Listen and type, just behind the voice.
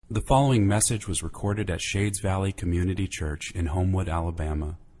The following message was recorded at Shades Valley Community Church in Homewood,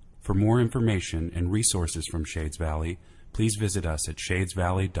 Alabama. For more information and resources from Shades Valley, please visit us at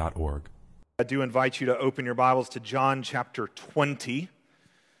shadesvalley.org. I do invite you to open your Bibles to John chapter 20.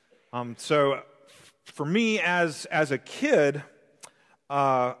 So for me as a kid,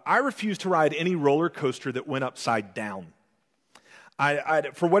 I refused to ride any roller coaster that went upside down.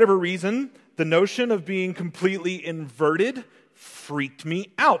 For whatever reason, the notion of being completely inverted freaked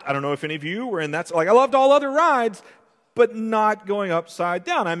me out. I don't know if any of you were in that. Like, I loved all other rides, but not going upside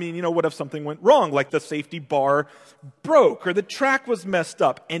down. I mean, what if something went wrong, like the safety bar broke or the track was messed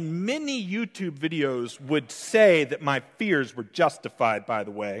up? And many YouTube videos would say that my fears were justified, by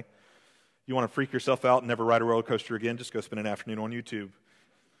the way. You want to freak yourself out and never ride a roller coaster again? Just go spend an afternoon on YouTube.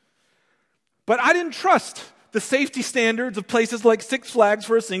 But I didn't trust the safety standards of places like Six Flags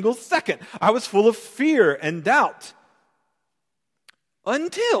for a single second. I was full of fear and doubt.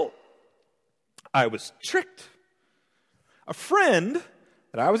 Until I was tricked. A friend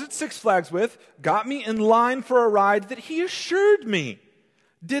that I was at Six Flags with got me in line for a ride that he assured me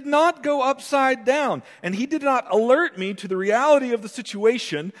did not go upside down. And he did not alert me to the reality of the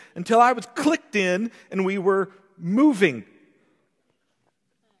situation until I was clicked in and we were moving.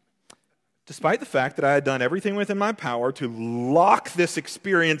 Despite the fact that I had done everything within my power to lock this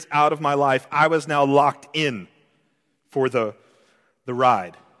experience out of my life, I was now locked in for the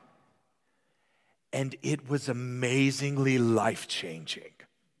ride. And it was amazingly life-changing.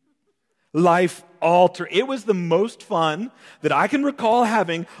 Life-altering. It was the most fun that I can recall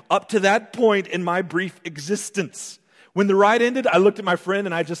having up to that point in my brief existence. When the ride ended, I looked at my friend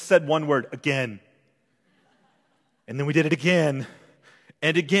and I just said one word, again. And then we did it again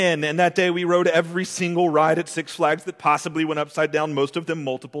and again. And that day we rode every single ride at Six Flags that possibly went upside down, most of them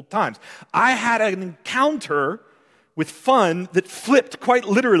multiple times. I had an encounter with fun that flipped quite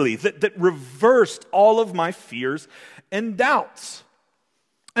literally, that reversed all of my fears and doubts.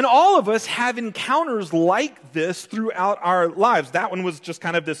 And all of us have encounters like this throughout our lives. That one was just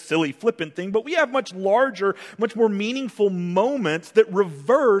kind of this silly, flippant thing, but we have much larger, much more meaningful moments that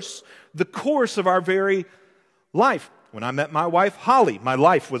reverse the course of our very life. When I met my wife, Holly, my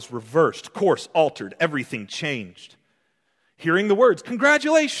life was reversed, course altered, everything changed. Hearing the words,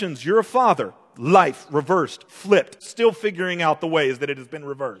 "Congratulations, you're a father." Life reversed, flipped, still figuring out the ways that it has been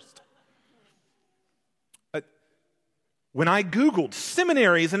reversed. When I Googled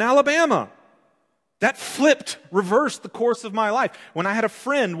seminaries in Alabama, that flipped, reversed the course of my life. When I had a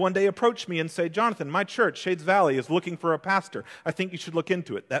friend one day approach me and say, "Jonathan, my church, Shades Valley, is looking for a pastor. I think you should look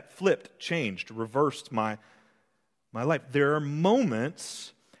into it." That flipped, changed, reversed my life. There are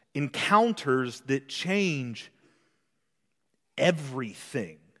moments, encounters that change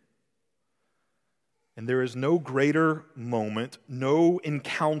everything. And there is no greater moment, no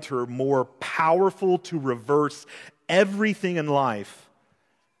encounter more powerful to reverse everything in life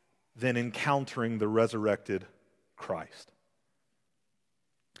than encountering the resurrected Christ.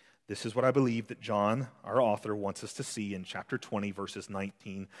 This is what I believe that John, our author, wants us to see in chapter 20, verses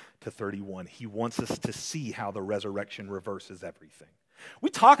 19 to 31. He wants us to see how the resurrection reverses everything. We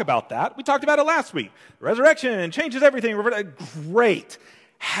talk about that. We talked about it last week. The resurrection changes everything. Great.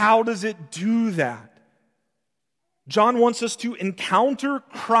 How does it do that? John wants us to encounter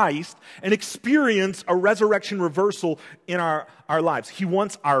Christ and experience a resurrection reversal in our lives. He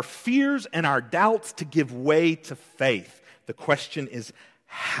wants our fears and our doubts to give way to faith. The question is,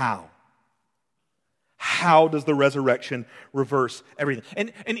 how? How does the resurrection reverse everything?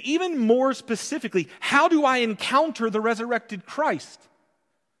 And even more specifically, how do I encounter the resurrected Christ?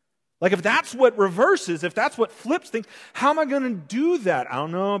 Like, if that's what reverses, if that's what flips things, how am I going to do that? I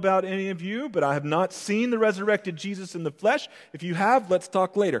don't know about any of you, but I have not seen the resurrected Jesus in the flesh. If you have, let's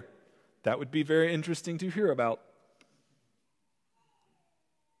talk later. That would be very interesting to hear about.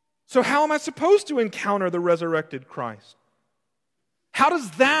 So how am I supposed to encounter the resurrected Christ? How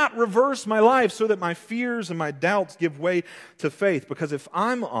does that reverse my life so that my fears and my doubts give way to faith? Because if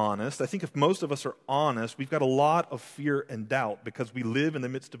I'm honest, I think if most of us are honest, we've got a lot of fear and doubt because we live in the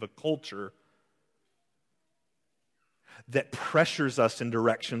midst of a culture that pressures us in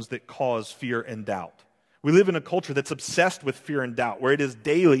directions that cause fear and doubt. We live in a culture that's obsessed with fear and doubt, where it is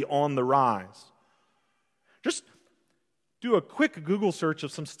daily on the rise. Just do a quick Google search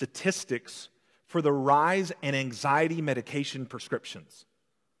of some statistics for the rise in anxiety medication prescriptions.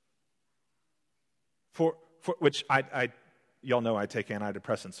 For which y'all know I take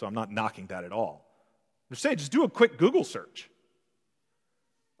antidepressants, so I'm not knocking that at all. I'm just saying, just do a quick Google search.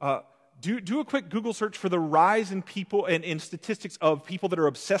 Do a quick Google search for the rise in people and in statistics of people that are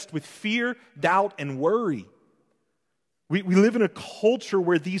obsessed with fear, doubt, and worry. We live in a culture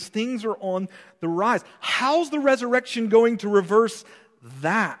where these things are on the rise. How's the resurrection going to reverse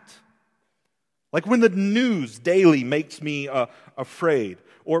that? Like when the news daily makes me afraid,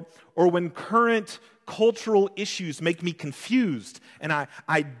 or when current cultural issues make me confused and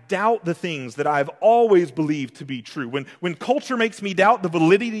I doubt the things that I've always believed to be true. When culture makes me doubt the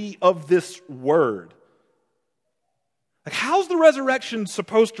validity of this word. Like, how's the resurrection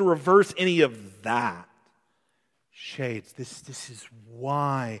supposed to reverse any of that? Shades, this is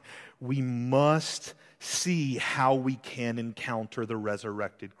why we must see how we can encounter the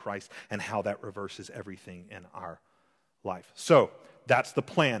resurrected Christ and how that reverses everything in our life. So, that's the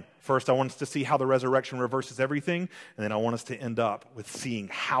plan. First, I want us to see how the resurrection reverses everything, and then I want us to end up with seeing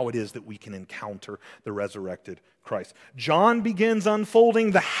how it is that we can encounter the resurrected Christ. John begins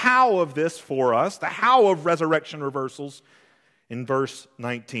unfolding the how of this for us, the how of resurrection reversals, in verse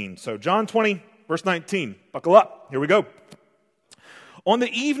 19. So, John 20, verse 19. Buckle up. Here we go. On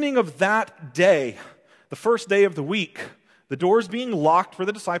the evening of that day, the first day of the week, the doors being locked where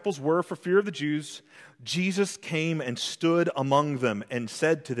the disciples were for fear of the Jews, Jesus came and stood among them and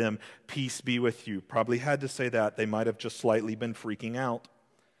said to them, "Peace be with you." Probably had to say that. They might have just slightly been freaking out.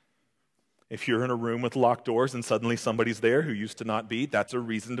 If you're in a room with locked doors and suddenly somebody's there who used to not be, that's a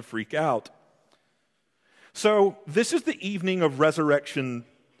reason to freak out. So this is the evening of Resurrection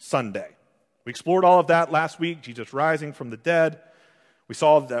Sunday. We explored all of that last week, Jesus rising from the dead. We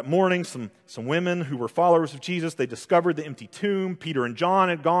saw that morning some women who were followers of Jesus, they discovered the empty tomb. Peter and John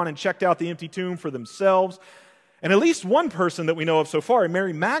had gone and checked out the empty tomb for themselves. And at least one person that we know of so far,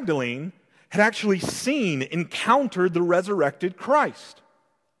 Mary Magdalene, had actually encountered the resurrected Christ.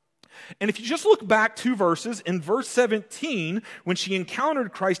 And if you just look back 2 verses, in verse 17, when she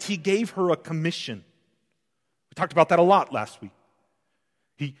encountered Christ, he gave her a commission. We talked about that a lot last week.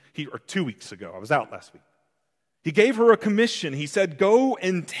 Or 2 weeks ago. I was out last week. He gave her a commission. He said, go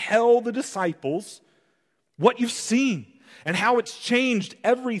and tell the disciples what you've seen and how it's changed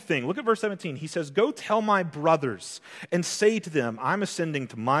everything. Look at verse 17. He says, go tell my brothers and say to them, I'm ascending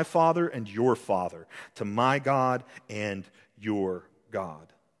to my Father and your Father, to my God and your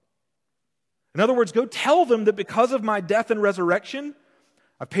God. In other words, go tell them that because of my death and resurrection,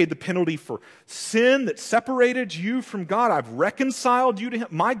 I've paid the penalty for sin that separated you from God. I've reconciled you to Him.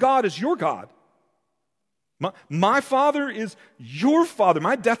 My God is your God. My Father is your Father.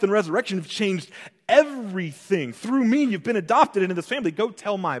 My death and resurrection have changed everything. Through me, you've been adopted into this family. Go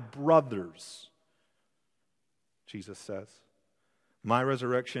tell my brothers, Jesus says. My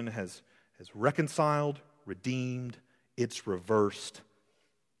resurrection has reconciled, redeemed, it's reversed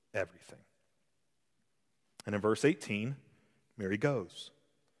everything. And in verse 18, Mary goes.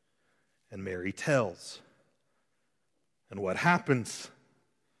 And Mary tells. And what happens?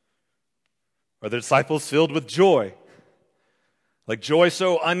 Are the disciples filled with joy? Like joy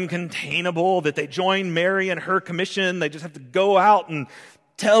so uncontainable that they join Mary in her commission. They just have to go out and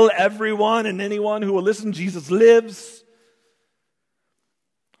tell everyone and anyone who will listen Jesus lives.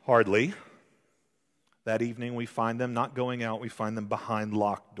 Hardly. That evening we find them not going out. We find them behind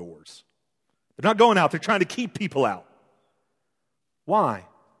locked doors. They're not going out. They're trying to keep people out. Why?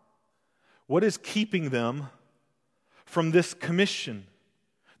 What is keeping them from this commission?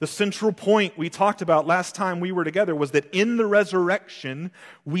 The central point we talked about last time we were together was that in the resurrection,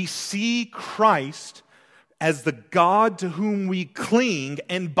 we see Christ as the God to whom we cling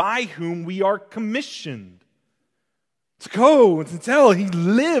and by whom we are commissioned. To go and to tell He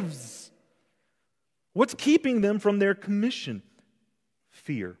lives. What's keeping them from their commission?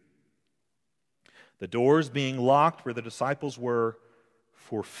 Fear. The doors being locked where the disciples were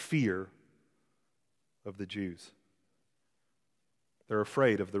for fear of the Jews. They're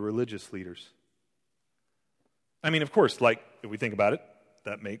afraid of the religious leaders. I mean, of course, like, if we think about it,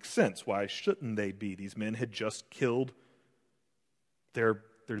 that makes sense. Why shouldn't they be? These men had just killed their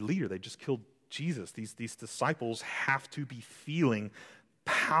leader. They just killed Jesus. These disciples have to be feeling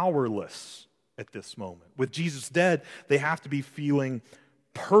powerless at this moment. With Jesus dead, they have to be feeling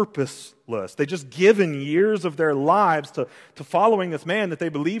purposeless. They just given years of their lives to following this man that they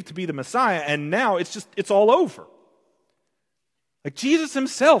believed to be the Messiah, and now it's all over. Like Jesus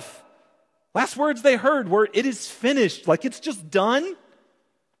Himself, last words they heard were, "It is finished." Like it's just done.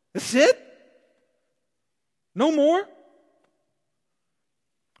 That's it. No more.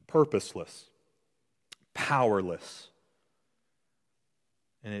 Purposeless. Powerless.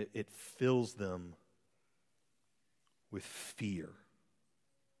 And it fills them with fear.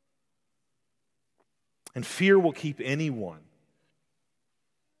 And fear will keep anyone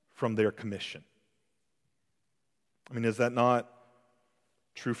from their commission. I mean, is that not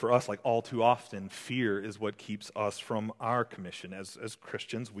True for us, like all too often, fear is what keeps us from our commission. As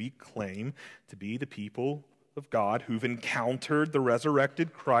Christians, we claim to be the people of God who've encountered the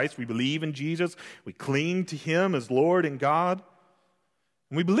resurrected Christ. We believe in Jesus. We cling to him as Lord and God.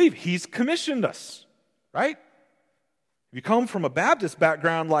 And we believe he's commissioned us, right? If you come from a Baptist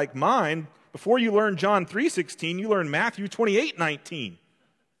background like mine, before you learn John 3:16, you learn Matthew 28:19.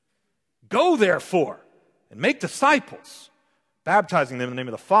 Go therefore and make disciples, baptizing them in the name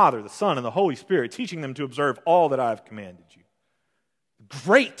of the Father, the Son, and the Holy Spirit, teaching them to observe all that I have commanded you.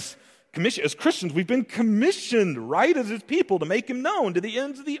 Great commission. As Christians, we've been commissioned, right, as his people, to make him known to the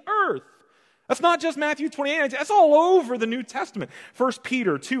ends of the earth. That's not just Matthew 28. That's all over the New Testament. 1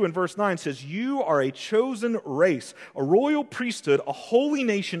 Peter 2 and verse 9 says, you are a chosen race, a royal priesthood, a holy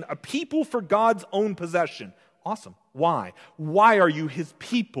nation, a people for God's own possession. Awesome. Why? Why are you his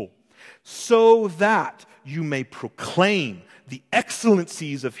people? So that you may proclaim the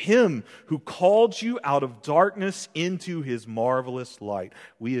excellencies of him who called you out of darkness into his marvelous light.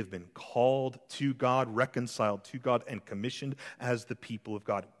 We have been called to God, reconciled to God, and commissioned as the people of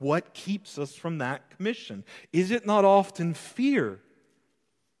God. What keeps us from that commission? Is it not often fear?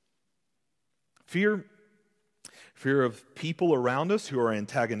 Fear of people around us who are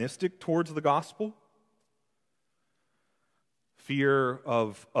antagonistic towards the gospel? Fear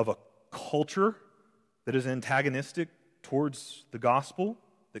of a culture that is antagonistic towards the gospel,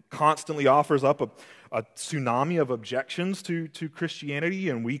 that constantly offers up a tsunami of objections to Christianity,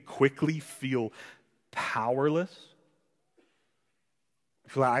 and we quickly feel powerless. I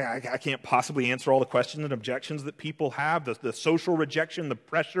feel like I can't possibly answer all the questions and objections that people have, the social rejection, the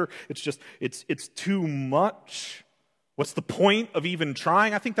pressure, it's too much. What's the point of even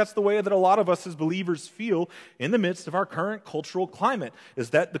trying? I think that's the way that a lot of us as believers feel in the midst of our current cultural climate,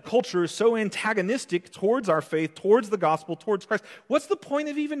 is that the culture is so antagonistic towards our faith, towards the gospel, towards Christ. What's the point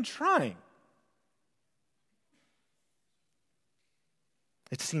of even trying?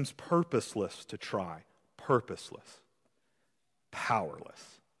 It seems purposeless to try. Purposeless.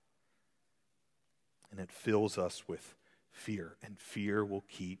 Powerless. And it fills us with fear, and fear will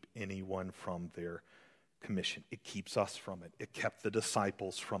keep anyone from their commission. It keeps us from it. It kept the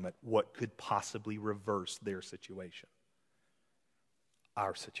disciples from it. What could possibly reverse their situation?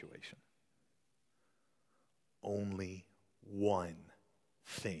 Our situation. Only one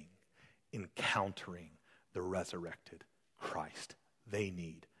thing: encountering the resurrected Christ. We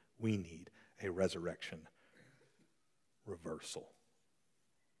need a resurrection reversal.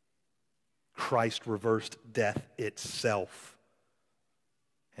 Christ reversed death itself,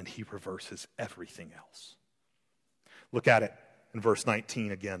 and he reverses everything else. Look at it in verse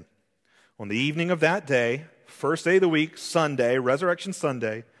 19 again. On the evening of that day, first day of the week, Sunday, Resurrection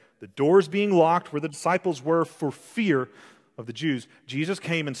Sunday, the doors being locked where the disciples were for fear of the Jews, Jesus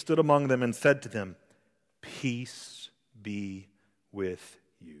came and stood among them and said to them, "Peace be with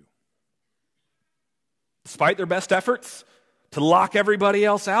you." Despite their best efforts to lock everybody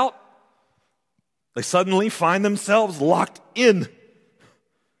else out, they suddenly find themselves locked in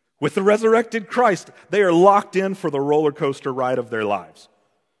with the resurrected Christ. They are locked in for the roller coaster ride of their lives.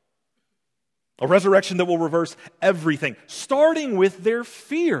 A resurrection that will reverse everything, starting with their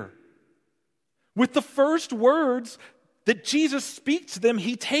fear. With the first words that Jesus speaks to them,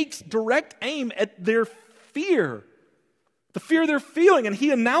 he takes direct aim at their fear. The fear they're feeling, and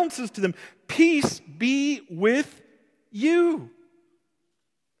he announces to them, "Peace be with you."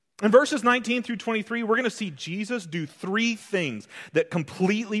 In verses 19 through 23, we're going to see Jesus do three things that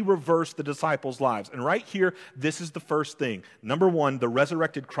completely reverse the disciples' lives. And right here, this is the first thing. Number one, the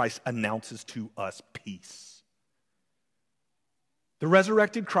resurrected Christ announces to us peace. The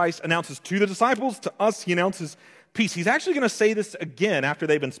resurrected Christ announces to the disciples, to us, he announces peace. He's actually going to say this again after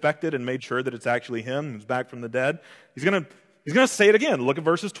they've inspected and made sure that it's actually him who's back from the dead. He's going to say it again. Look at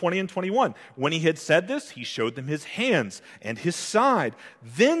verses 20 and 21. When he had said this, he showed them his hands and his side.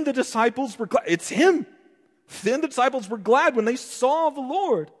 Then the disciples were glad. It's him. Then the disciples were glad when they saw the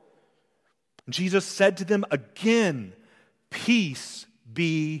Lord. Jesus said to them again, "Peace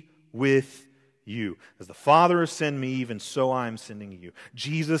be with you. As the Father has sent me, even so I am sending you."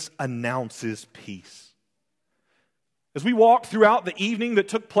 Jesus announces peace. As we walked throughout the evening that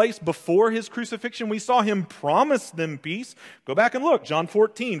took place before his crucifixion, we saw him promise them peace. Go back and look. John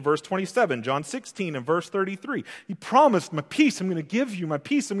 14, verse 27. John 16 and verse 33. He promised, "My peace I'm going to give you. My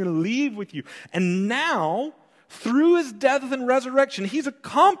peace I'm going to leave with you." And now, through his death and resurrection, he's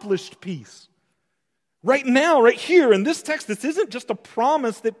accomplished peace. Right now, right here in this text, this isn't just a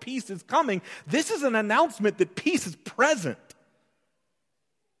promise that peace is coming. This is an announcement that peace is present.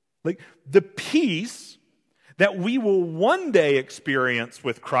 Like the peace that we will one day experience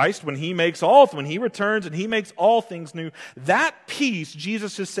with Christ when He returns and He makes all things new. That peace,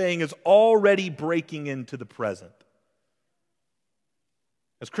 Jesus is saying, is already breaking into the present.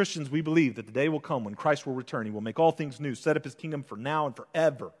 As Christians, we believe that the day will come when Christ will return. He will make all things new, set up His kingdom for now and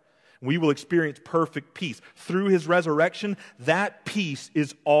forever. We will experience perfect peace. Through His resurrection, that peace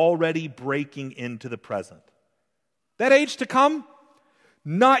is already breaking into the present. That age to come,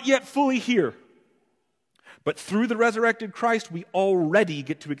 not yet fully here. But through the resurrected Christ, we already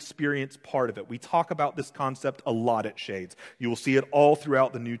get to experience part of it. We talk about this concept a lot at Shades. You will see it all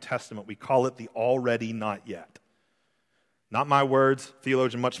throughout the New Testament. We call it the already not yet. Not my words.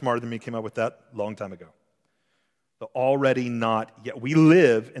 Theologian much smarter than me came up with that a long time ago. The already not yet. We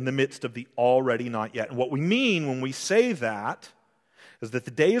live in the midst of the already not yet. And what we mean when we say that is that the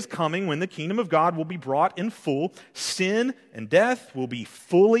day is coming when the kingdom of God will be brought in full. Sin and death will be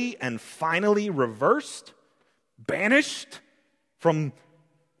fully and finally reversed, banished from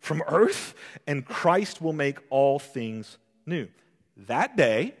earth, and Christ will make all things new. That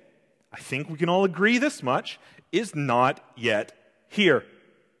day, I think we can all agree this much, is not yet here.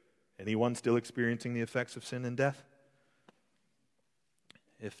 Anyone still experiencing the effects of sin and death?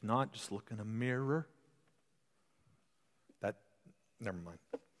 If not, just look in a mirror. Never mind.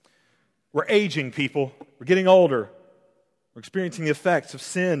 We're aging, people. We're getting older. We're experiencing the effects of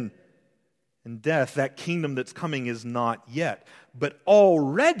sin and death. That kingdom that's coming is not yet. But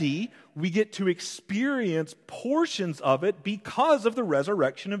already we get to experience portions of it because of the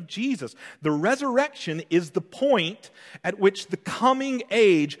resurrection of Jesus. The resurrection is the point at which the coming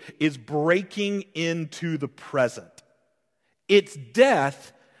age is breaking into the present. It's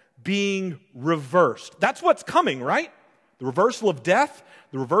death being reversed. That's what's coming, right? The reversal of death,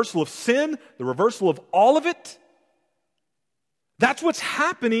 the reversal of sin, the reversal of all of it. That's what's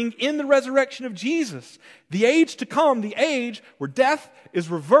happening in the resurrection of Jesus. The age to come, the age where death is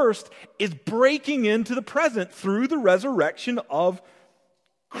reversed, is breaking into the present through the resurrection of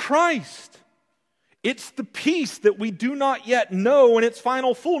Christ. It's the peace that we do not yet know in its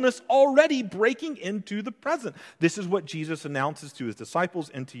final fullness already breaking into the present. This is what Jesus announces to His disciples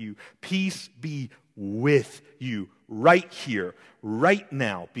and to you. Peace be with you right here, right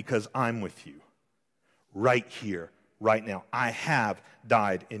now, because I'm with you. Right here, right now. I have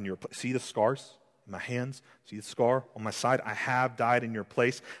died in your place. See the scars in my hands? See the scar on my side? I have died in your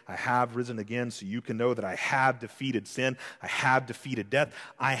place. I have risen again so you can know that I have defeated sin. I have defeated death.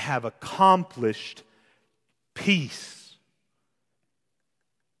 I have accomplished peace.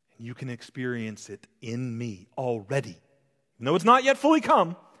 And you can experience it in me already. Even though it's not yet fully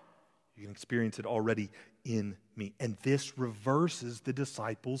come, you can experience it already in me. And this reverses the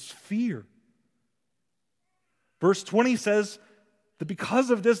disciples' fear. Verse 20 says that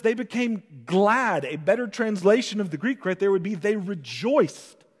because of this, they became glad. A better translation of the Greek right there would be they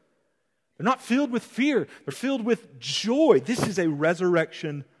rejoiced. They're not filled with fear. They're filled with joy. This is a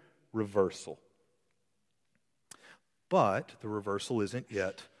resurrection reversal. But the reversal isn't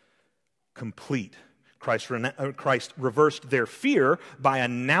yet complete. Christ reversed their fear by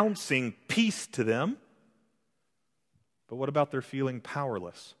announcing peace to them. But what about their feeling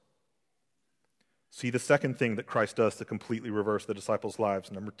powerless? See the second thing that Christ does to completely reverse the disciples'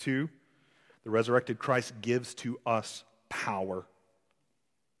 lives. Number 2, the resurrected Christ gives to us power.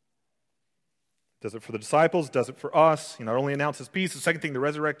 Does it for the disciples, does it for us. He not only announces peace, the second thing, the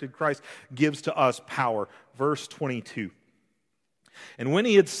resurrected Christ gives to us power. Verse 22. And when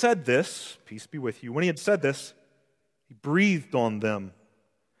He had said this, peace be with you, when He had said this, He breathed on them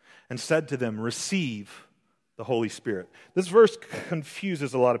and said to them, receive the Holy Spirit. This verse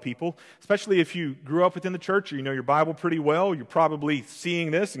confuses a lot of people, especially if you grew up within the church or you know your Bible pretty well. You're probably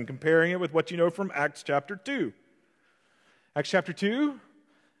seeing this and comparing it with what you know from Acts chapter 2. Acts chapter 2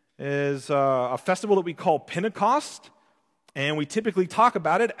 is a festival that we call Pentecost, and we typically talk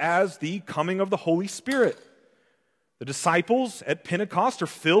about it as the coming of the Holy Spirit. The disciples at Pentecost are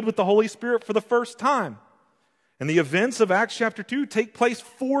filled with the Holy Spirit for the first time. And the events of Acts chapter 2 take place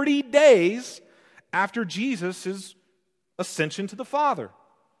 40 days after Jesus' ascension to the Father.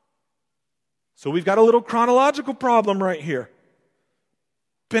 So we've got a little chronological problem right here.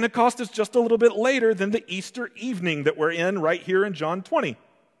 Pentecost is just a little bit later than the Easter evening that we're in right here in John 20.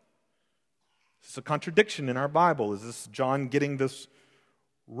 It's a contradiction in our Bible. Is this John getting this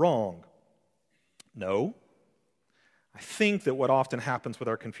wrong? No. I think that what often happens with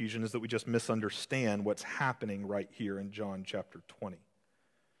our confusion is that we just misunderstand what's happening right here in John chapter 20.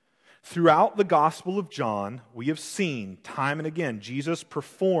 Throughout the Gospel of John, we have seen time and again Jesus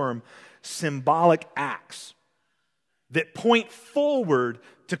perform symbolic acts that point forward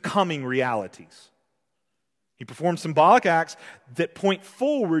to coming realities. He performs symbolic acts that point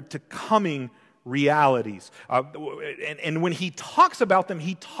forward to coming realities. And when he talks about them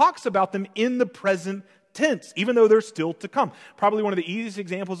in the present tense, even though they're still to come. Probably one of the easiest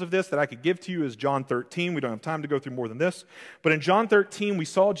examples of this that I could give to you is John 13. We don't have time to go through more than this. But in John 13, we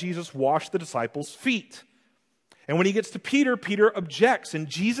saw Jesus wash the disciples' feet. And when he gets to Peter, Peter objects. And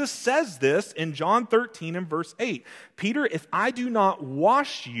Jesus says this in John 13 and verse 8. Peter, if I do not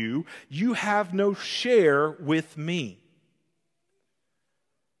wash you, you have no share with me.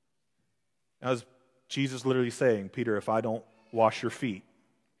 Now, is Jesus literally saying, Peter, if I don't wash your feet,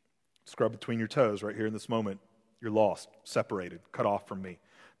 scrub between your toes right here in this moment, you're lost, separated, cut off from me.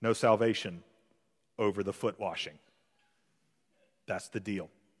 No salvation over the foot washing. That's the deal.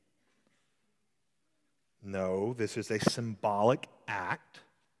 No, this is a symbolic act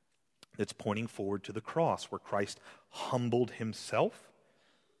that's pointing forward to the cross where Christ humbled himself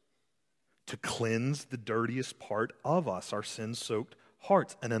to cleanse the dirtiest part of us, our sin-soaked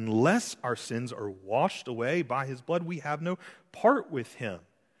hearts. And unless our sins are washed away by his blood, we have no part with him.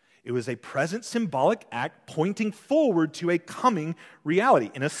 It was a present symbolic act pointing forward to a coming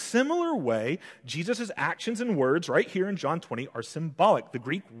reality. In a similar way, Jesus' actions and words right here in John 20 are symbolic. The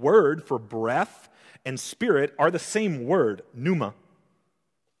Greek word for breath and spirit are the same word, pneuma.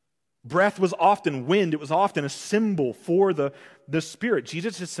 Breath was often wind. It was often a symbol for the Spirit.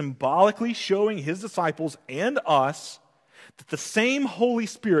 Jesus is symbolically showing his disciples and us that the same Holy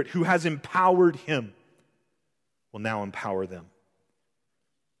Spirit who has empowered him will now empower them.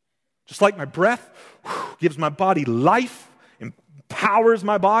 Just like my breath gives my body life, empowers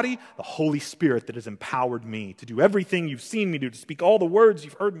my body, the Holy Spirit that has empowered me to do everything you've seen me do, to speak all the words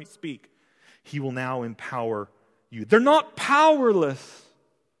you've heard me speak, he will now empower you. They're not powerless.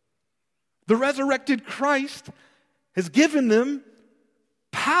 The resurrected Christ has given them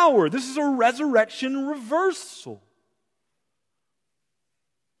power. This is a resurrection reversal.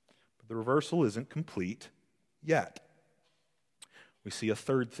 But the reversal isn't complete yet. We see a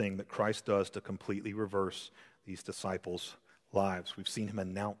third thing that Christ does to completely reverse these disciples' lives. We've seen him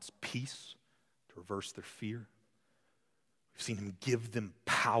announce peace to reverse their fear. We've seen him give them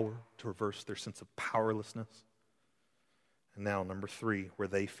power to reverse their sense of powerlessness. And now, number 3, where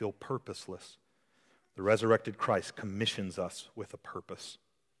they feel purposeless, the resurrected Christ commissions us with a purpose.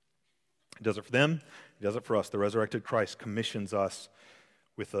 He does it for them. He does it for us. The resurrected Christ commissions us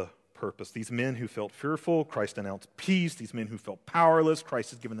with a purpose. These men who felt fearful, Christ announced peace. These men who felt powerless,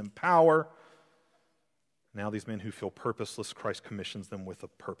 Christ has given them power. Now these men who feel purposeless, Christ commissions them with a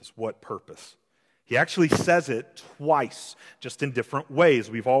purpose. What purpose? He actually says it twice, just in different ways.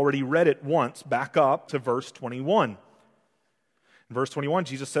 We've already read it once. Back up to verse 21. In verse 21,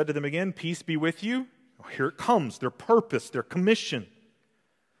 Jesus said to them again, "Peace be with you." Here it comes, their purpose, their commission.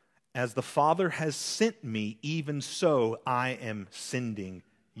 "As the Father has sent me, even so I am sending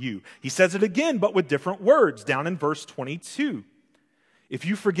you." He says it again, but with different words, down in verse 22. "If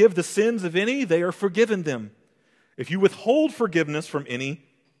you forgive the sins of any, they are forgiven them. If you withhold forgiveness from any,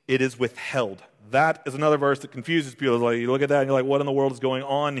 it is withheld." That is another verse that confuses people. Like, you look at that and you're like, what in the world is going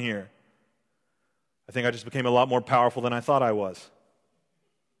on here? I think I just became a lot more powerful than I thought I was.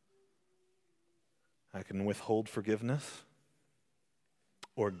 I can withhold forgiveness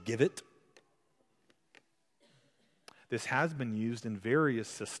or give it. This has been used in various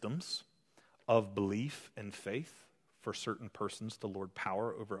systems of belief and faith for certain persons to lord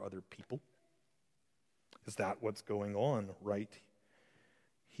power over other people. Is that what's going on right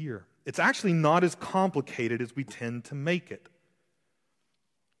here? It's actually not as complicated as we tend to make it.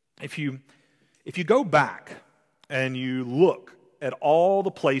 If you go back and you look at all the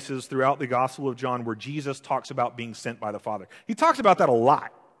places throughout the Gospel of John where Jesus talks about being sent by the Father, he talks about that a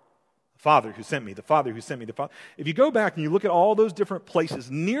lot. The Father who sent me, the Father who sent me, the Father. If you go back and you look at all those different places,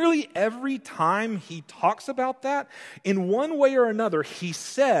 nearly every time he talks about that, in one way or another, he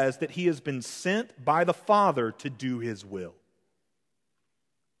says that he has been sent by the Father to do his will.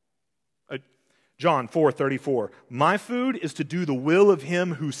 John 4:34, "My food is to do the will of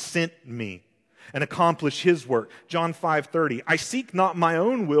him who sent me and accomplish his work." John 5:30, "I seek not my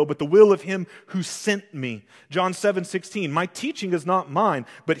own will, but the will of him who sent me." John 7:16, "My teaching is not mine,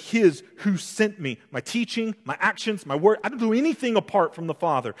 but his who sent me." My teaching, my actions, my word, I don't do anything apart from the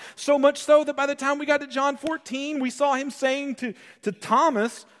Father. So much so that by the time we got to John 14, we saw him saying to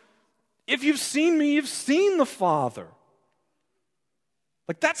Thomas, "If you've seen me, you've seen the Father."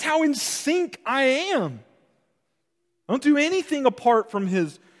 Like, that's how in sync I am. I don't do anything apart from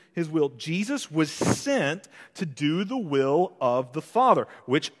his will. Jesus was sent to do the will of the Father,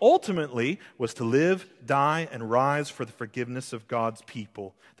 which ultimately was to live, die, and rise for the forgiveness of God's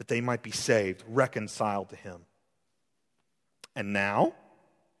people, that they might be saved, reconciled to him. And now,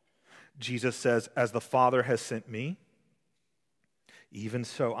 Jesus says, as the Father has sent me, even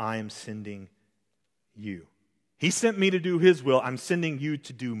so I am sending you. He sent me to do his will. I'm sending you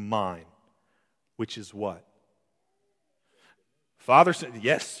to do mine, which is what? Father sent,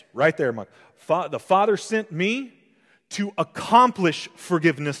 yes, right there, Mike. The Father sent me to accomplish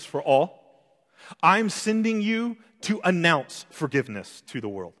forgiveness for all. I'm sending you to announce forgiveness to the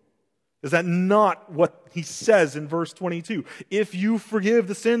world. Is that not what he says in verse 22? If you forgive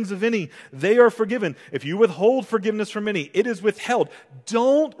the sins of any, they are forgiven. If you withhold forgiveness from any, it is withheld.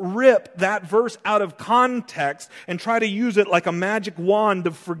 Don't rip that verse out of context and try to use it like a magic wand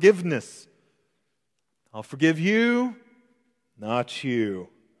of forgiveness. I'll forgive you, not you.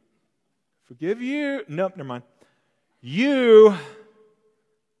 Forgive you. Nope, never mind. You,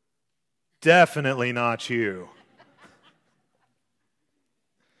 definitely not you.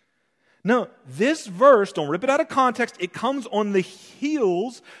 No, this verse, don't rip it out of context, it comes on the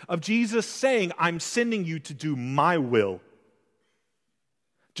heels of Jesus saying, I'm sending you to do my will.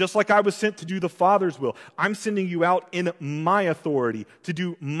 Just like I was sent to do the Father's will. I'm sending you out in my authority to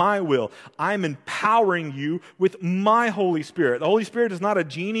do my will. I'm empowering you with my Holy Spirit. The Holy Spirit is not a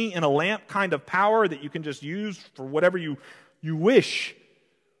genie in a lamp kind of power that you can just use for whatever you wish.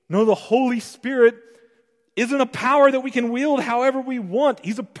 No, the Holy Spirit isn't a power that we can wield however we want.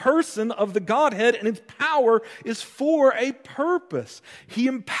 He's a person of the Godhead, and his power is for a purpose. He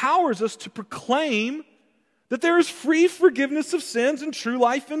empowers us to proclaim that there is free forgiveness of sins and true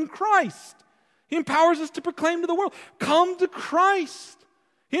life in Christ. He empowers us to proclaim to the world, come to Christ.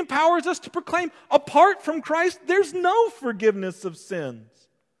 He empowers us to proclaim, apart from Christ, there's no forgiveness of sins.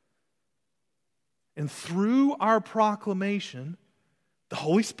 And through our proclamation, the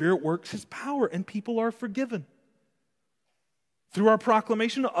Holy Spirit works his power and people are forgiven. Through our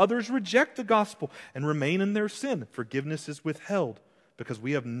proclamation, others reject the gospel and remain in their sin. Forgiveness is withheld because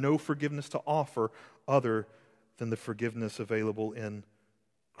we have no forgiveness to offer other than the forgiveness available in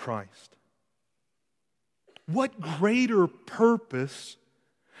Christ. What greater purpose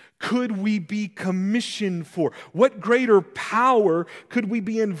could we be commissioned for? What greater power could we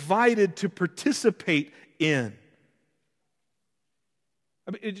be invited to participate in?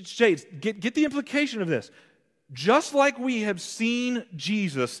 Shades, get the implication of this. Just like we have seen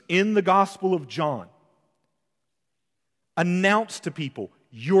Jesus in the Gospel of John announce to people,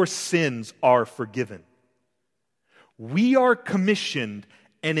 your sins are forgiven. We are commissioned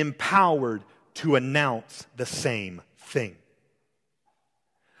and empowered to announce the same thing.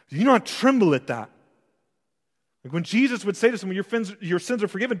 Do you not tremble at that? Like when Jesus would say to someone, your sins are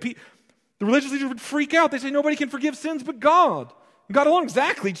forgiven, the religious leaders would freak out. They say, nobody can forgive sins but God. God alone,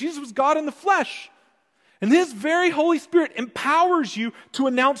 exactly. Jesus was God in the flesh. And his very Holy Spirit empowers you to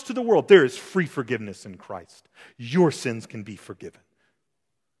announce to the world, there is free forgiveness in Christ. Your sins can be forgiven.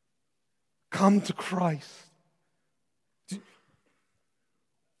 Come to Christ.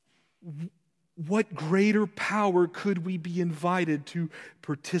 What greater power could we be invited to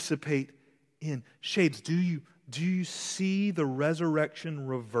participate in? Shades, do you see the resurrection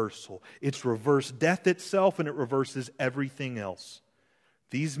reversal? It's reversed death itself and it reverses everything else.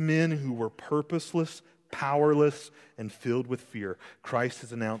 These men who were purposeless, powerless, and filled with fear, Christ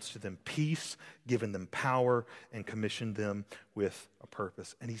has announced to them peace, given them power, and commissioned them with a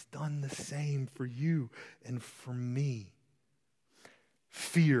purpose. And he's done the same for you and for me.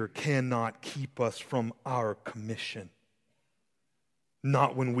 Fear cannot keep us from our commission.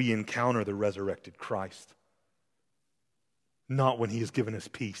 Not when we encounter the resurrected Christ. Not when he has given us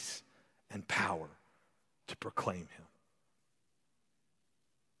peace and power to proclaim him.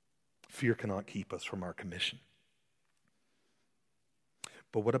 Fear cannot keep us from our commission.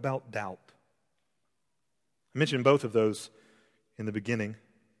 But what about doubt? I mentioned both of those in the beginning.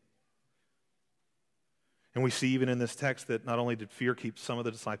 And we see even in this text that not only did fear keep some of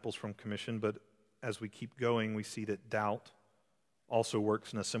the disciples from commission, but as we keep going, we see that doubt also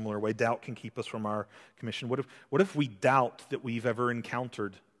works in a similar way. Doubt can keep us from our commission. What if we doubt that we've ever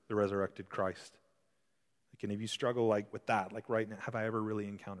encountered the resurrected Christ? Like any of you struggle with that? Like right now, have I ever really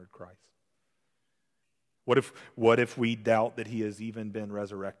encountered Christ? What if we doubt that he has even been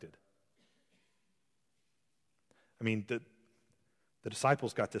resurrected? I mean, the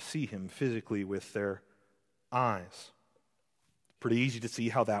disciples got to see him physically with their eyes. Pretty easy to see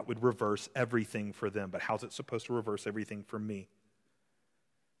how that would reverse everything for them, but how's it supposed to reverse everything for me?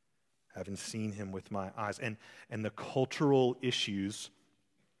 Having seen him with my eyes. And the cultural issues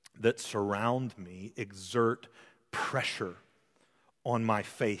that surround me exert pressure on my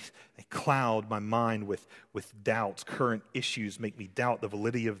faith. They cloud my mind with doubts. Current issues make me doubt the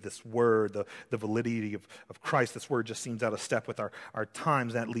validity of this word, the validity of Christ. This word just seems out of step with our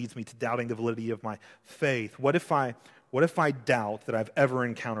times. That leads me to doubting the validity of my faith. What if I doubt that I've ever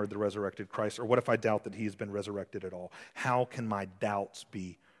encountered the resurrected Christ? Or what if I doubt that he has been resurrected at all? How can my doubts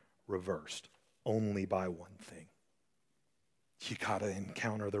be reversed? Only by one thing. You got to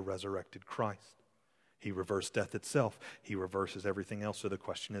encounter the resurrected Christ. He reversed death itself. He reverses everything else. So the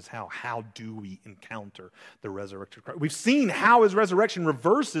question is how? How do we encounter the resurrected Christ? We've seen how his resurrection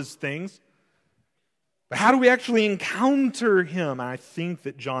reverses things. But how do we actually encounter him? And I think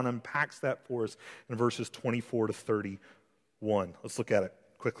that John unpacks that for us in verses 24 to 31. Let's look at it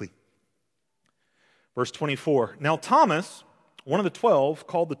quickly. Verse 24. Now Thomas, one of the 12,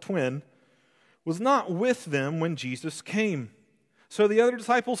 called the twin, was not with them when Jesus came. So the other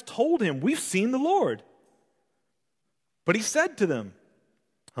disciples told him, "We've seen the Lord." But he said to them,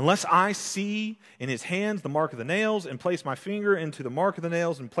 "Unless I see in his hands the mark of the nails, and place my finger into the mark of the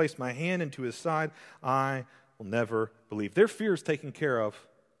nails, and place my hand into his side, I will never believe." Their fear is taken care of.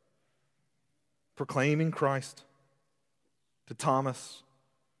 Proclaiming Christ to Thomas,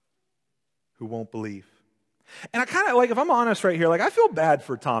 who won't believe. And I kind of, if I'm honest right here, I feel bad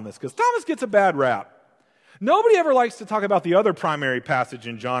for Thomas, because Thomas gets a bad rap. Nobody ever likes to talk about the other primary passage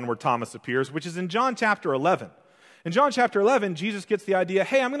in John where Thomas appears, which is in John chapter 11. In John chapter 11, Jesus gets the idea,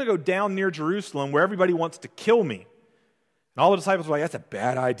 hey, I'm going to go down near Jerusalem where everybody wants to kill me. And all the disciples are like, that's a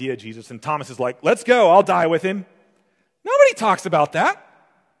bad idea, Jesus. And Thomas is like, let's go, I'll die with him. Nobody talks about that.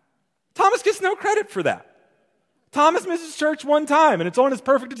 Thomas gets no credit for that. Thomas misses church one time, and it's on his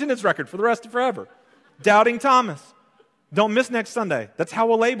perfect attendance record for the rest of forever. Doubting Thomas. Don't miss next Sunday. That's how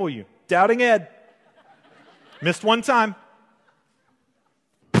we'll label you. Doubting Ed. Missed one time.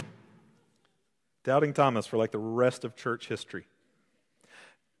 Doubting Thomas for the rest of church history.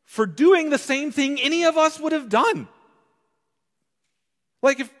 For doing the same thing any of us would have done.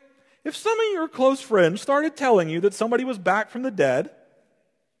 If some of your close friends started telling you that somebody was back from the dead,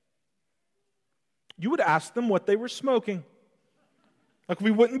 you would ask them what they were smoking.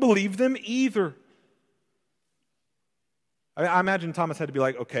 We wouldn't believe them either. I imagine Thomas had to be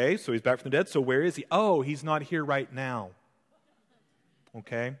like, okay, so he's back from the dead, so where is he? Oh, he's not here right now.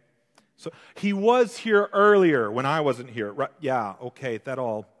 Okay? So he was here earlier when I wasn't here. Right? Yeah, okay,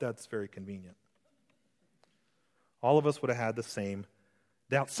 that's very convenient. All of us would have had the same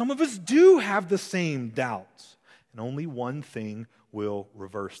doubts. Some of us do have the same doubts. And only one thing will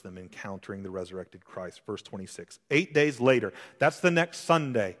reverse them, encountering the resurrected Christ. Verse 26. 8 days later, that's the next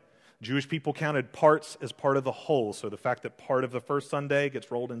Sunday. Jewish people counted parts as part of the whole. So the fact that part of the first Sunday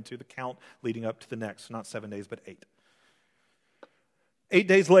gets rolled into the count leading up to the next. Not 7 days, but 8. 8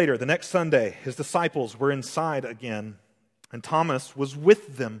 days later, the next Sunday, his disciples were inside again, and Thomas was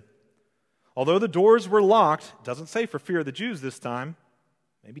with them. Although the doors were locked, it doesn't say for fear of the Jews this time.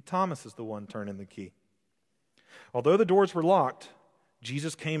 Maybe Thomas is the one turning the key. Although the doors were locked,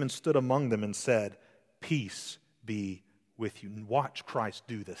 Jesus came and stood among them and said, "Peace be with you." And watch Christ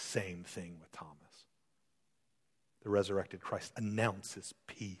do the same thing with Thomas. The resurrected Christ announces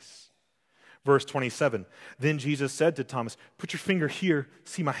peace. Verse 27, then Jesus said to Thomas, "Put your finger here,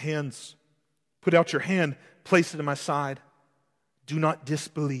 see my hands. Put out your hand, place it in my side. Do not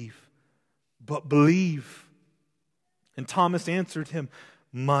disbelieve, but believe." And Thomas answered him,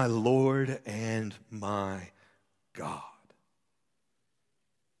 "My Lord and my God."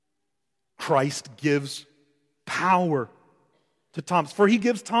 Christ gives power to Thomas, for he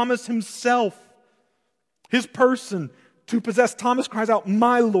gives Thomas himself, his person, to possess. Thomas cries out,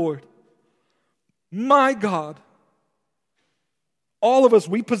 "My Lord, my God." All of us,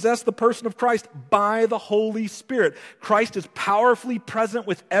 we possess the person of Christ by the Holy Spirit. Christ is powerfully present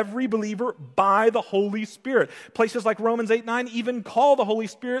with every believer by the Holy Spirit. Places like Romans 8:9 even call the Holy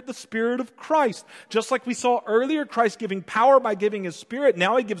Spirit the Spirit of Christ. Just like we saw earlier, Christ giving power by giving his Spirit.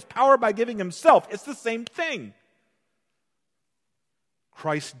 Now he gives power by giving himself. It's the same thing.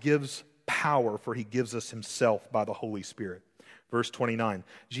 Christ gives power, for he gives us himself by the Holy Spirit. Verse 29,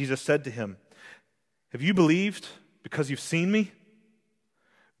 Jesus said to him, "Have you believed because you've seen me?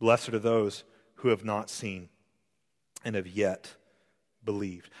 Blessed are those who have not seen and have yet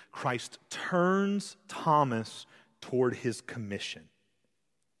believed." Christ turns Thomas toward his commission,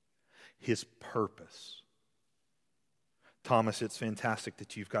 his purpose. "Thomas, it's fantastic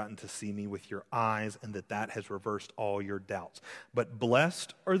that you've gotten to see me with your eyes and that has reversed all your doubts. But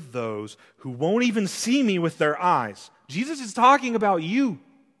blessed are those who won't even see me with their eyes." Jesus is talking about you.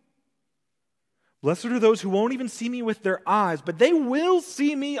 Blessed are those who won't even see me with their eyes, but they will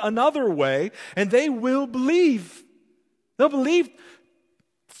see me another way, and they will believe. They'll believe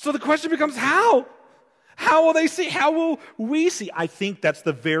So the question becomes, how? How will they see? How will we see? I think that's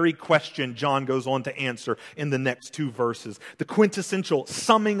the very question John goes on to answer in the next two verses. The quintessential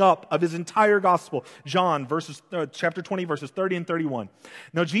summing up of his entire gospel. John, chapter 20, verses 30 and 31.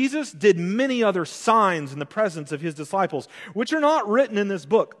 Now Jesus did many other signs in the presence of his disciples, which are not written in this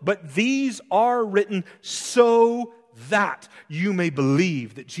book, but these are written so that you may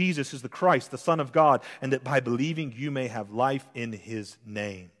believe that Jesus is the Christ, the Son of God, and that by believing you may have life in his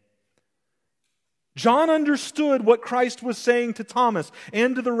name. John understood what Christ was saying to Thomas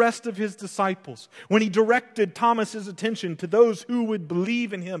and to the rest of his disciples when he directed Thomas's attention to those who would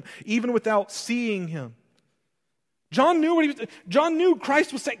believe in him even without seeing him. John knew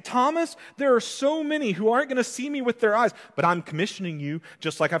Christ was saying, Thomas, there are so many who aren't going to see me with their eyes, but I'm commissioning you,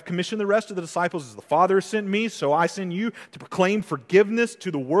 just like I've commissioned the rest of the disciples as the Father sent me, so I send you to proclaim forgiveness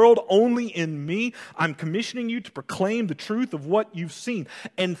to the world only in me. I'm commissioning you to proclaim the truth of what you've seen.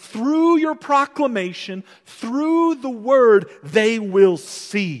 And through your proclamation, through the word, they will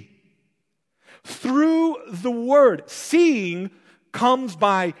see. Through the word, seeing comes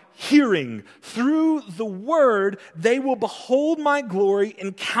by hearing. Through the word, they will behold my glory,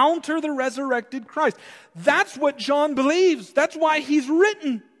 encounter the resurrected Christ. That's what John believes. That's why he's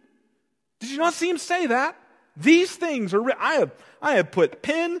written. Did you not see him say that? These things are written. I have put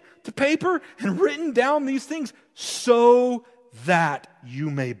pen to paper and written down these things so that you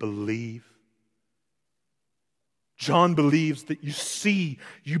may believe. John believes that you see,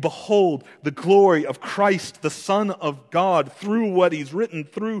 you behold the glory of Christ, the Son of God, through what he's written,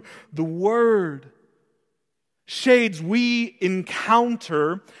 through the Word. Shades, we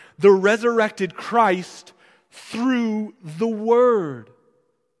encounter the resurrected Christ through the Word.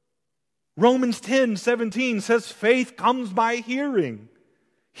 Romans 10:17 says faith comes by hearing.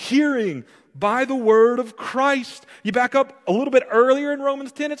 Hearing by the word of Christ. You back up a little bit earlier in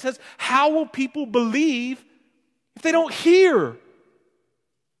Romans 10, it says, how will people believe if they don't hear?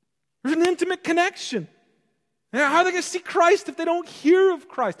 There's an intimate connection. How are they going to see Christ if they don't hear of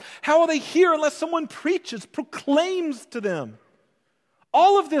Christ? How will they hear unless someone preaches, proclaims to them?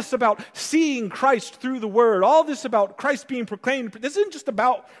 All of this about seeing Christ through the Word, all this about Christ being proclaimed, this isn't just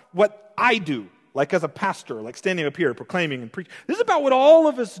about what I do, like as a pastor, like standing up here proclaiming and preaching. This is about what all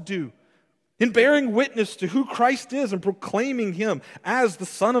of us do in bearing witness to who Christ is and proclaiming Him as the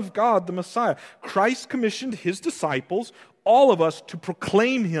Son of God, the Messiah. Christ commissioned His disciples, all of us, to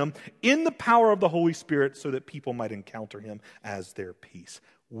proclaim Him in the power of the Holy Spirit so that people might encounter Him as their peace.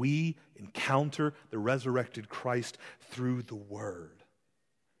 We encounter the resurrected Christ through the Word.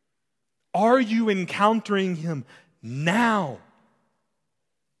 Are you encountering Him now?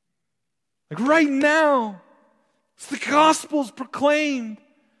 Like right now. It's the gospel's proclaimed.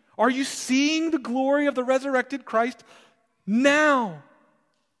 Are you seeing the glory of the resurrected Christ now?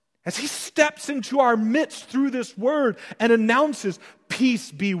 As He steps into our midst through this word and announces,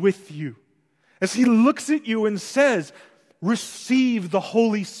 peace be with you. As He looks at you and says, receive the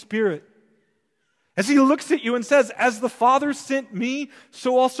Holy Spirit. As He looks at you and says, as the Father sent me,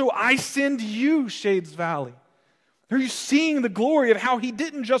 so also I send you, Shades Valley. Are you seeing the glory of how He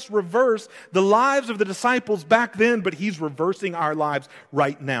didn't just reverse the lives of the disciples back then, but He's reversing our lives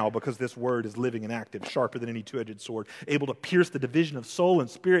right now because this word is living and active, sharper than any two-edged sword, able to pierce the division of soul and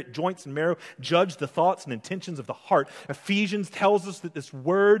spirit, joints and marrow, judge the thoughts and intentions of the heart. Ephesians tells us that this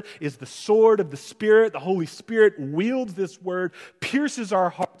word is the sword of the Spirit. The Holy Spirit wields this word, pierces our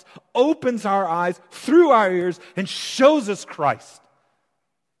hearts, opens our eyes through our ears, and shows us Christ.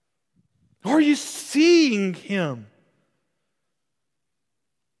 Are you seeing Him?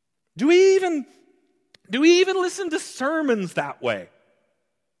 Do we even listen to sermons that way?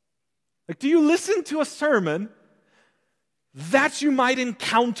 Like, do you listen to a sermon that you might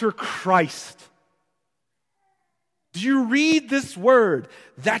encounter Christ? Do you read this word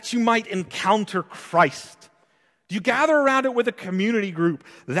that you might encounter Christ? Do you gather around it with a community group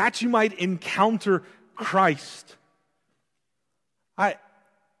that you might encounter Christ?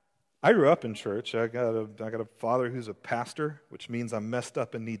 I grew up in church. I got a father who's a pastor, which means I'm messed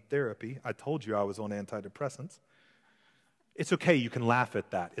up and need therapy. I told you I was on antidepressants. It's okay. You can laugh at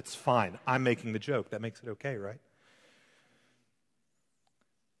that. It's fine. I'm making the joke. That makes it okay, right?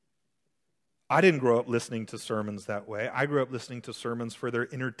 I didn't grow up listening to sermons that way. I grew up listening to sermons for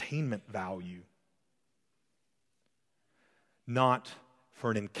their entertainment value, not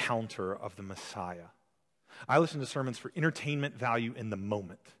for an encounter of the Messiah. I listened to sermons for entertainment value in the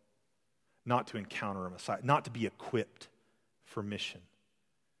moment, not to encounter a Messiah, not to be equipped for mission.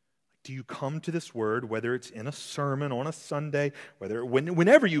 Do you come to this word, whether it's in a sermon on a Sunday,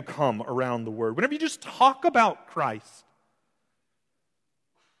 whenever you come around the word, whenever you just talk about Christ?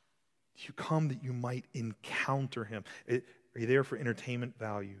 You come that you might encounter him. Are you there for entertainment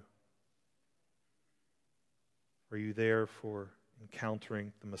value? Are you there for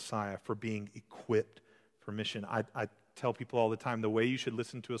encountering the Messiah, for being equipped for mission? I tell people all the time, the way you should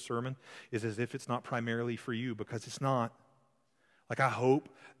listen to a sermon is as if it's not primarily for you, because it's not. Like, I hope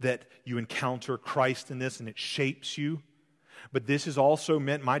that you encounter Christ in this and it shapes you. But this is also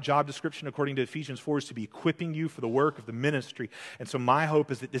meant, my job description according to Ephesians 4 is to be equipping you for the work of the ministry. And so my hope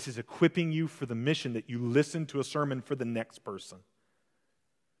is that this is equipping you for the mission, that you listen to a sermon for the next person.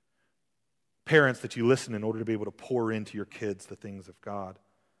 Parents, that you listen in order to be able to pour into your kids the things of God.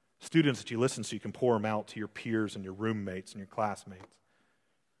 Students, that you listen so you can pour them out to your peers and your roommates and your classmates.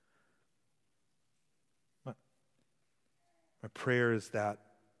 My prayer is that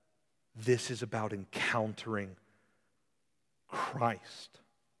this is about encountering Christ.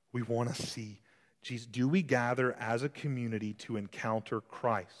 We want to see Jesus. Do we gather as a community to encounter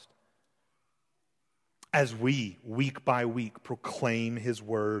Christ? As we, week by week, proclaim his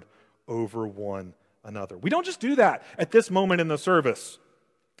word over one another. We don't just do that at this moment in the service,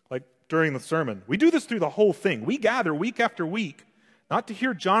 like during the sermon. We do this through the whole thing. We gather week after week, not to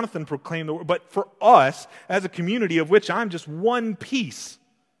hear Jonathan proclaim the word, but for us as a community of which I'm just one piece.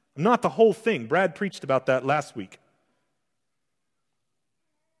 I'm not the whole thing. Brad preached about that last week.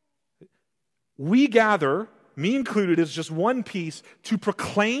 We gather, me included, as just one piece to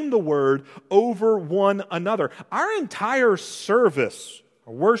proclaim the word over one another. Our entire service,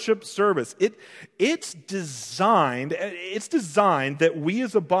 our worship service, it's designed that we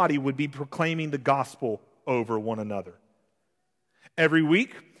as a body would be proclaiming the gospel over one another. Every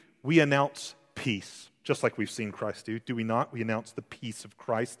week, we announce peace, just like we've seen Christ do. Do we not? We announce the peace of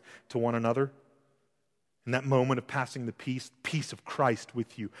Christ to one another. In that moment of passing the peace of Christ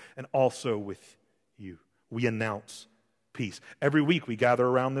with you and also with you, we announce peace. Every week we gather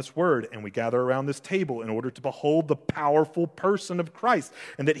around this word and we gather around this table in order to behold the powerful person of Christ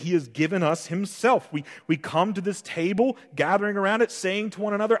and that he has given us himself. We come to this table, gathering around it, saying to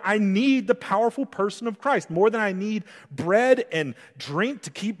one another, I need the powerful person of Christ. More than I need bread and drink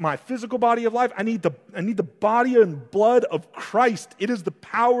to keep my physical body alive, I need the body and blood of Christ. It is the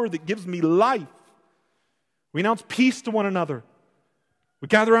power that gives me life. We announce peace to one another. We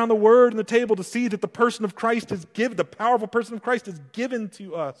gather around the word and the table to see that the person of Christ is given, the powerful person of Christ is given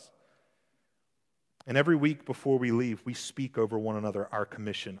to us. And every week before we leave, we speak over one another our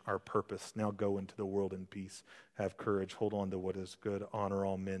commission, our purpose. Now go into the world in peace. Have courage. Hold on to what is good. Honor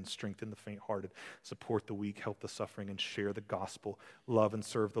all men. Strengthen the faint-hearted. Support the weak. Help the suffering. And share the gospel. Love and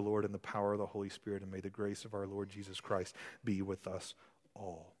serve the Lord in the power of the Holy Spirit. And may the grace of our Lord Jesus Christ be with us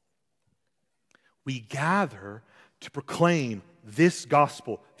all. We gather to proclaim this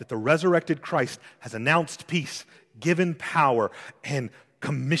gospel that the resurrected Christ has announced peace, given power, and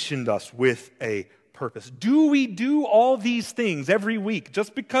commissioned us with a purpose. Do we do all these things every week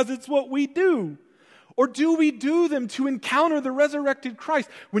just because it's what we do? Or do we do them to encounter the resurrected Christ?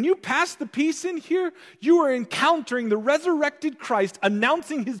 When you pass the peace in here, you are encountering the resurrected Christ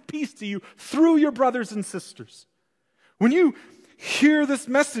announcing his peace to you through your brothers and sisters. When you hear this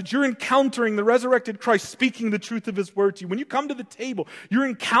message, you're encountering the resurrected Christ speaking the truth of his word to you. When you come to the table, you're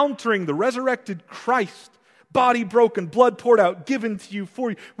encountering the resurrected Christ, body broken, blood poured out, given to you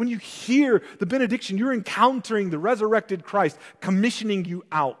for you. When you hear the benediction, you're encountering the resurrected Christ commissioning you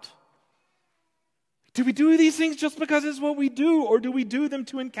out. Do we do these things just because it's what we do, or do we do them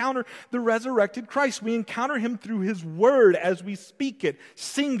to encounter the resurrected Christ? We encounter him through his word as we speak it,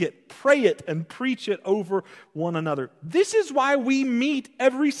 sing it, pray it, and preach it over one another. This is why we meet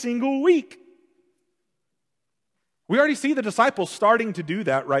every single week. We already see the disciples starting to do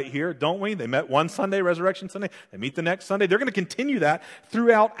that right here, don't we? They met one Sunday, Resurrection Sunday. They meet the next Sunday. They're going to continue that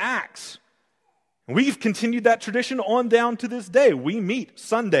throughout Acts. We've continued that tradition on down to this day. We meet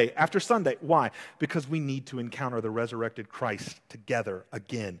Sunday after Sunday. Why? Because we need to encounter the resurrected Christ together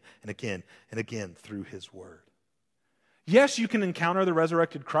again and again and again through his word. Yes, you can encounter the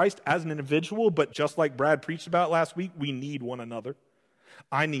resurrected Christ as an individual, but just like Brad preached about last week, we need one another.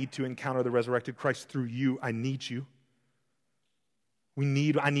 I need to encounter the resurrected Christ through you. I need you.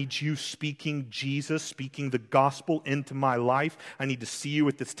 I need you speaking Jesus, speaking the gospel into my life. I need to see you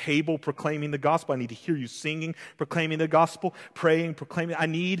at this table proclaiming the gospel. I need to hear you singing, proclaiming the gospel, praying, proclaiming. I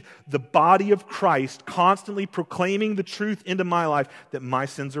need the body of Christ constantly proclaiming the truth into my life that my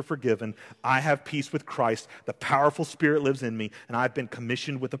sins are forgiven. I have peace with Christ. The powerful Spirit lives in me, and I've been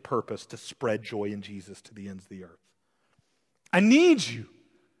commissioned with a purpose to spread joy in Jesus to the ends of the earth. I need you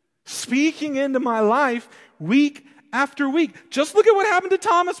speaking into my life week after week. Just look at what happened to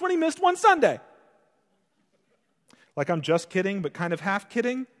Thomas when he missed one Sunday. Like, I'm just kidding, but kind of half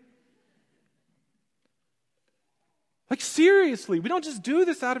kidding. Like seriously, we don't just do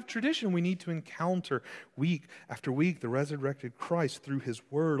this out of tradition. We need to encounter week after week the resurrected Christ through His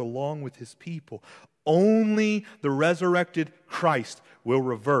Word along with His people. Only the resurrected Christ will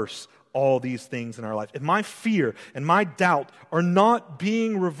reverse all these things in our life. If my fear and my doubt are not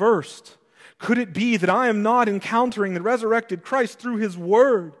being reversed, could it be that I am not encountering the resurrected Christ through His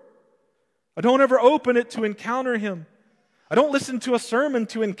Word? I don't ever open it to encounter Him. I don't listen to a sermon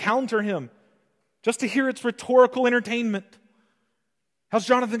to encounter Him, just to hear its rhetorical entertainment. How's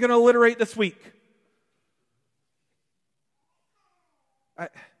Jonathan going to alliterate this week?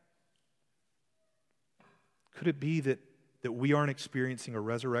 Could it be that we aren't experiencing a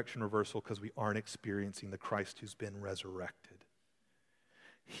resurrection reversal because we aren't experiencing the Christ who's been resurrected?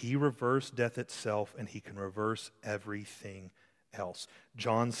 He reversed death itself, and He can reverse everything else.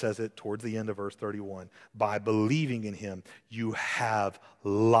 John says it towards the end of verse 31. By believing in Him, you have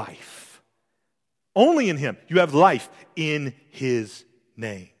life. Only in Him. You have life in His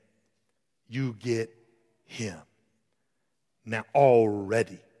name. You get Him. Now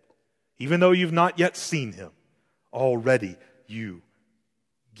already, even though you've not yet seen Him, already you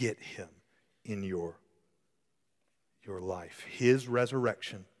get Him in your life. His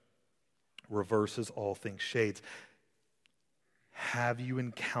resurrection reverses all things. Shades, have you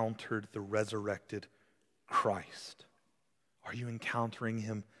encountered the resurrected Christ? Are you encountering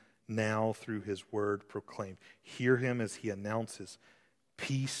Him now through His Word proclaimed? Hear Him as He announces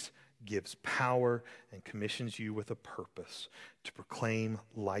peace, gives power, and commissions you with a purpose to proclaim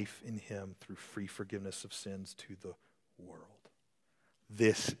life in Him through free forgiveness of sins to the world.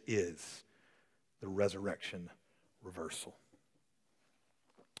 This is the resurrection reversal.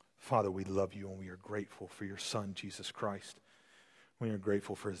 Father, we love You and we are grateful for Your Son, Jesus Christ. We are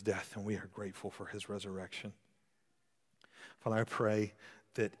grateful for His death and we are grateful for His resurrection. Father, I pray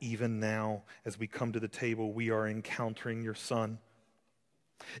that even now, as we come to the table, we are encountering Your Son,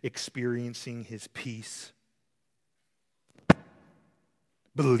 experiencing His peace,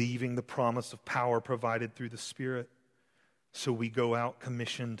 believing the promise of power provided through the Spirit, so we go out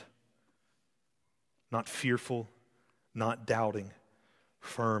commissioned, not fearful, not doubting,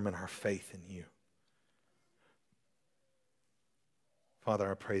 firm in our faith in You. Father,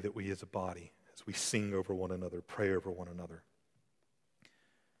 I pray that we as a body, as we sing over one another, pray over one another,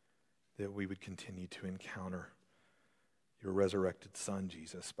 that we would continue to encounter Your resurrected Son,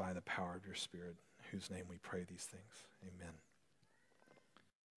 Jesus, by the power of Your Spirit, in whose name we pray these things. Amen.